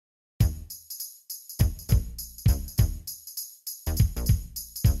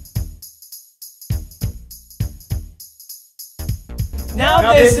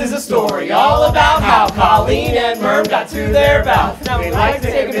Now this is a story all about how Colleen and Merm got to their vow. Now we'd like to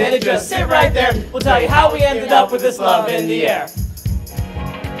take a minute, just sit right there. We'll tell you how we ended up with this love in the air.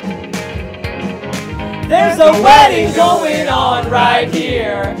 There's a wedding going on right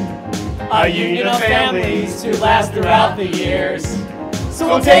here, a union of families to last throughout the years. So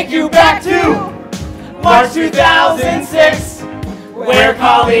we'll take you back to March 2006, where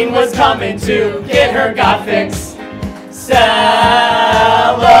Colleen was coming to get her got fix. Celebration,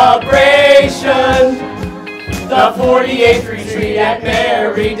 the 48th retreat at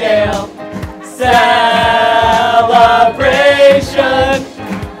Marydale. Celebration,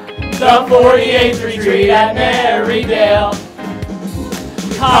 the 48th retreat at Marydale.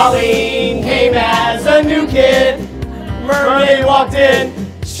 Colleen came as a new kid. Mermaid walked in,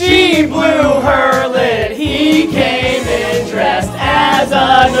 she blew her lid. He came in dressed as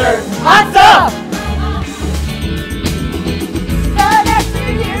a nerd. Hot stuff!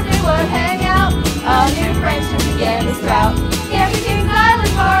 Hang out, new friendships began to sprout. Candy King's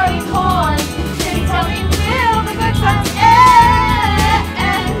Island parties on. Can you tell me will the good times end?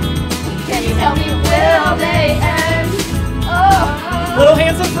 Can you tell me will they end? Oh, Little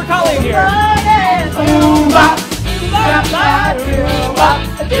hands up for Colleen here. Yeah,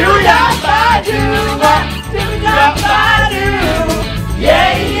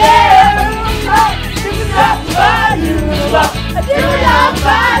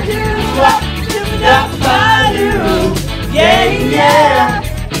 yeah. Yeah, yeah.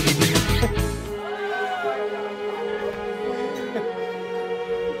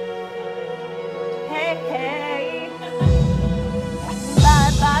 Hey, hey.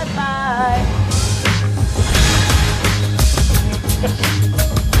 Bye, bye, bye.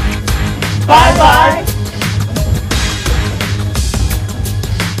 Bye, bye.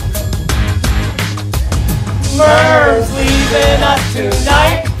 Merm's leaving us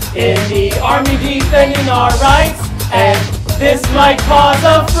tonight in the army defending our rights, and this might cause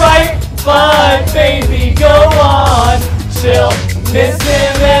a fright, but baby, go on. She'll miss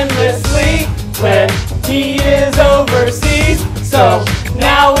him endlessly when he is overseas. So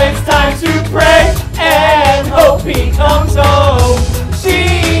now it's time to pray and hope he comes home.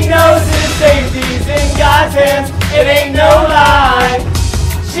 She knows his safety's in God's hands, it ain't no lie.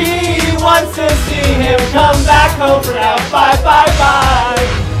 She wants to see him come back home for now. Bye, bye, bye.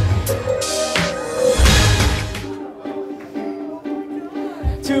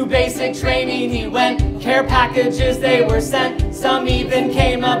 To basic training he went, care packages they were sent. Some even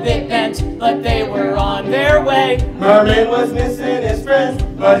came a bit bent, but they were on their way. Merman was missing his friends,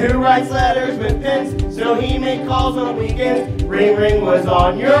 but who writes letters with pens? So he made calls on weekends. Ring, ring was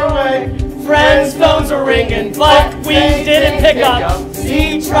on your way. Friends' phones were ringing, but we didn't pick up.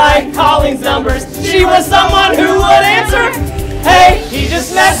 He tried Colleen's numbers, she was someone who would answer. Hey, he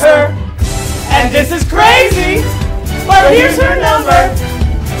just met her, and this is crazy, but here's her number,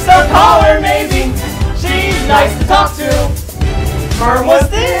 so call her maybe. She's nice to talk to. Merm was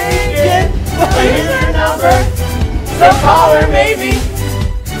thinking, but here's her number, so call her maybe.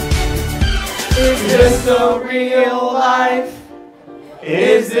 Is this the real life?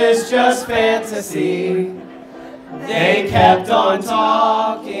 Is this just fantasy? They kept on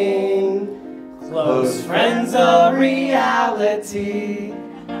talking, close friends a reality.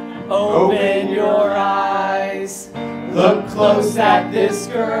 Open your eyes, look close at this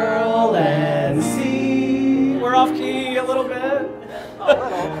girl and see. We're off key a little bit.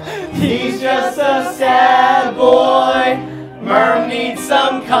 He's just a sad boy. Merm needs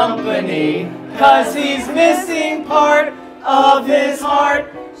some company, 'cause he's missing part of his heart.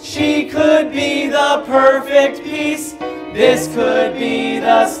 She could be the perfect piece. This could be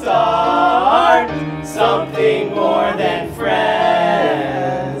the start. Something more than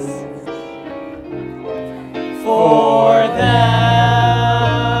friends for them.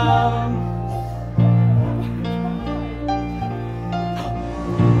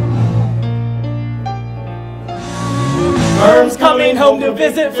 Merm's coming home to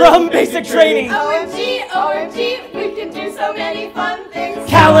visit from basic training. OMG, OMG, we can do so many fun things.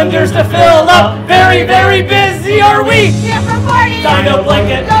 Calendars to fill up, very, very busy are we. Here for parties, Dino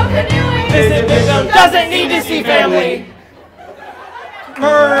blanket, go canoeing, visit victim, doesn't need to see family.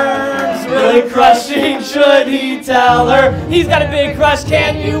 Merm's really crushing, should he tell her? He's got a big crush,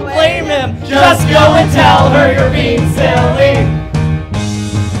 can you blame him? Just go and tell her you're being silly.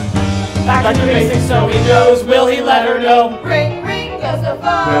 Back to basics so he knows, will he let her know? ring, ring goes the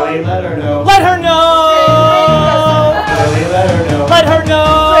phone. Will he let her know? Let her know! Will he let her know? Let her know!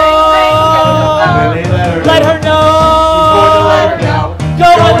 Will he let her know? Let her know! He's going to let her know. Go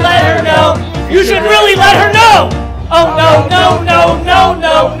and let her know! You should really let her know! Oh no, no, no, no!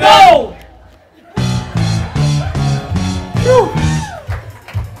 no, no! Whew.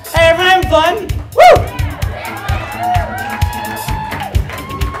 Hey, everyone having fun? Woo!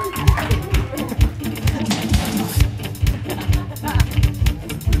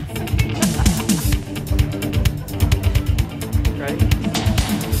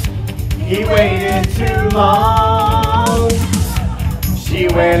 He waited too long. She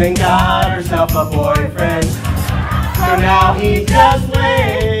went and got herself a boyfriend. So now he just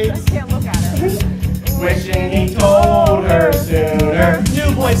waits, wishing he told her sooner.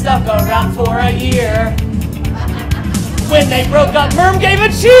 New boy stuck around for a year. When they broke up, Merm gave a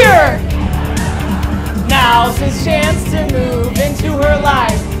cheer. Now's his chance to move into her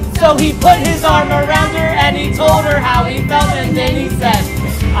life. So he put his arm around her and he told her how he felt, and then he said,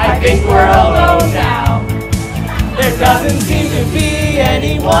 I think we're alone now. There doesn't seem to be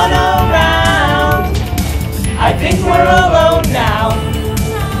anyone around. I think we're alone now.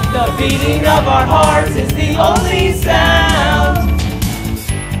 The beating of our hearts is the only sound.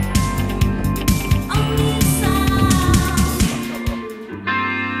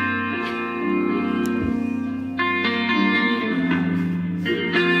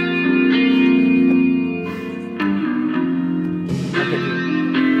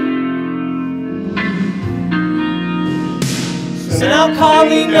 So now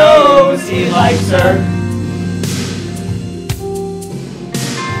Colleen knows he likes her.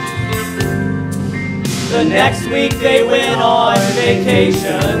 The next week they went on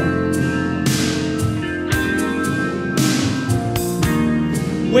vacation.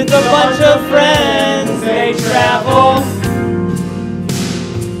 With a bunch of friends they travel.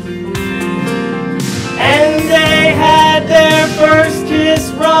 And they had their first kiss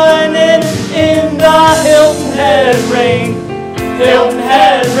running in the Hilton Head rain. Hilton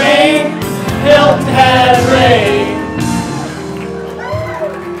Head rain, Hilton Head rain.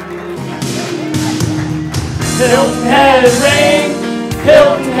 Hilton Head rain,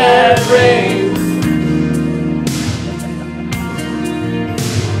 Hilton Head rain.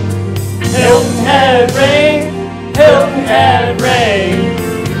 Hilton Head rain, Hilton Head rain.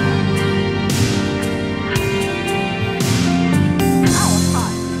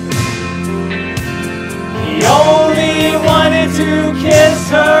 He only wanted to kiss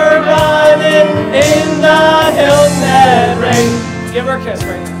her running in the Hilton Head rain. Give her a kiss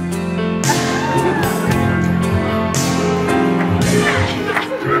right now.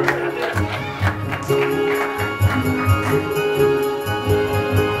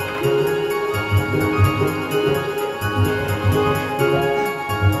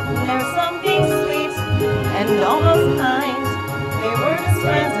 There's something sweet and almost kind. They were just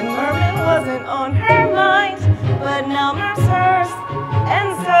friends and Merman wasn't on her mind. But now Merm's hers,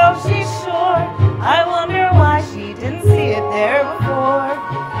 and so she's sure. I wonder why she didn't see it there before.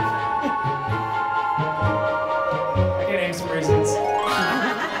 I can name some reasons.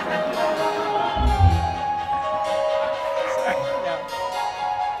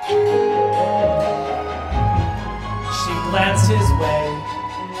 She glanced his way,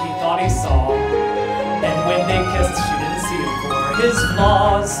 he thought he saw. And when they kissed, she didn't see him for his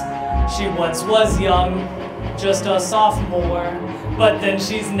flaws. She once was young, just a sophomore, but then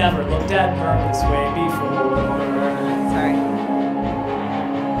she's never looked at Merm this way before. Sorry.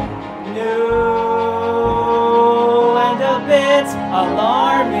 New and a bit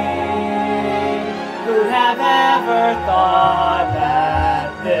alarming. Who'd have ever thought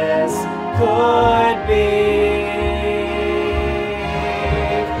that this could be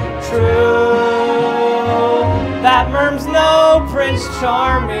true? That Merm's no Prince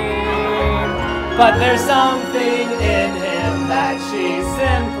Charming, but there's something in him that she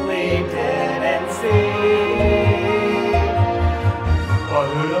simply didn't see. What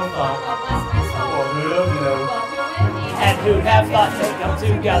who'd have thought? What who'd have known? And who'd have thought they'd come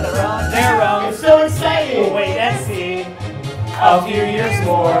together on their own? It's so exciting! We'll wait and see. A few years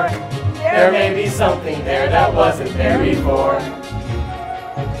more, there may be something there that wasn't there before.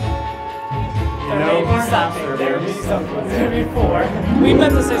 There may be something there, before. We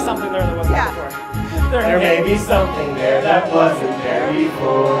meant to say something there that wasn't there before. There may be something there that wasn't there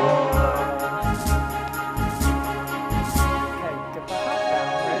before. Okay, get the hot down,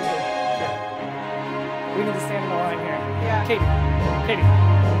 right? Here. We need to stand in the line here. Yeah. Katie.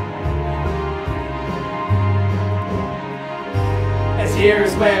 As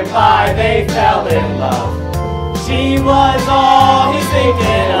years went by, they fell in love. She was all he's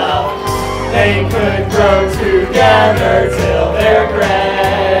thinking of. They could grow together till their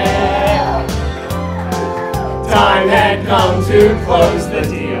grave. Time had come to close the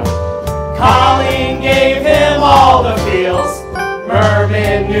deal. Colleen gave him all the feels.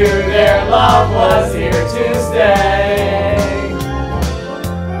 Merman love was here to stay.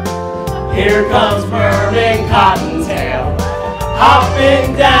 Here comes Merman Cottontail,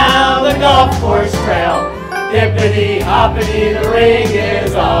 hopping down the golf course trail. Hippity hoppity, the ring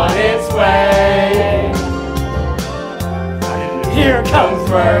is on its way. Here comes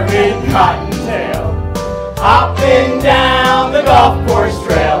Merman Cottontail, hopping down the golf course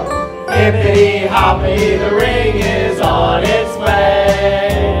trail. Hippity hoppity, the ring is on its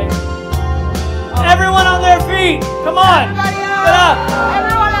way. Everyone on their feet, come on, get up.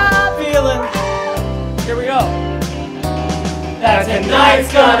 Everyone up. Feeling. Here we go. That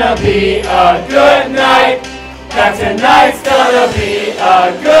tonight's gonna be a good night. That tonight's gonna be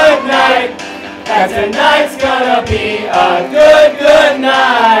a good night. That tonight's gonna be a good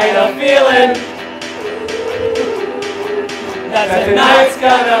night. A feeling. That tonight's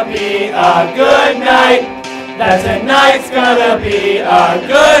gonna be a good night. That tonight's gonna be a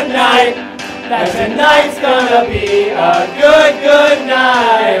good night. That tonight's gonna be a good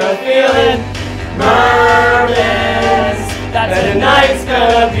night. A feeling. Mermaids. That tonight's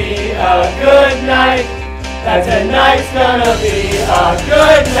gonna be a good night. That tonight's gonna be a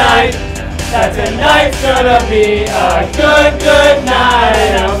good night. That tonight's gonna be a good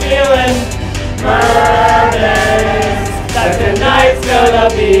night. I'm feeling mermaids. That tonight's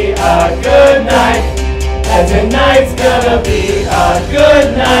gonna be a good night. That tonight's gonna be a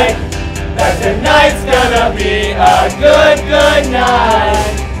good night. That tonight's gonna be a good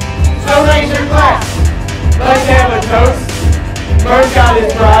night. So raise your glass. Let's have a toast. Mer's got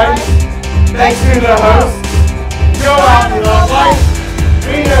his prize. Thanks to the host. Go out and love life.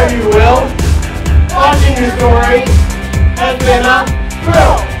 We know you will. Watching your story has been a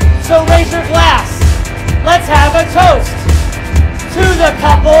thrill. So raise your glass. Let's have a toast to the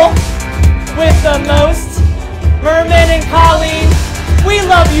couple with the most. Merman and Colleen, we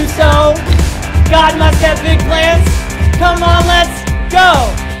love you so. God must have big plans. Come on, let's